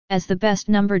As the best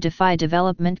number DeFi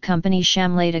development company,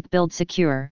 Shamlatic build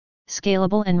secure,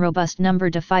 scalable and robust number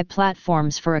DeFi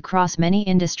platforms for across many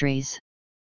industries.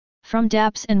 From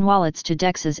dApps and wallets to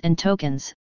DEXs and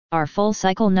tokens, our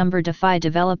full-cycle number DeFi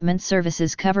development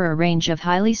services cover a range of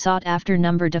highly sought-after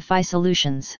number DeFi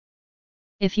solutions.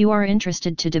 If you are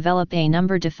interested to develop a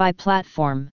number DeFi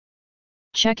platform,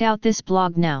 check out this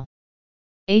blog now.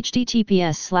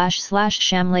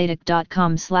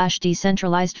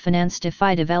 https://shamlatic.com/decentralizedfinance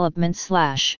DeFi development/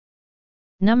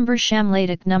 Number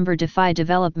Shamlatic Number DeFi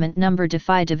Development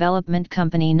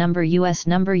Company Number US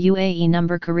Number UAE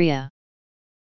Number Korea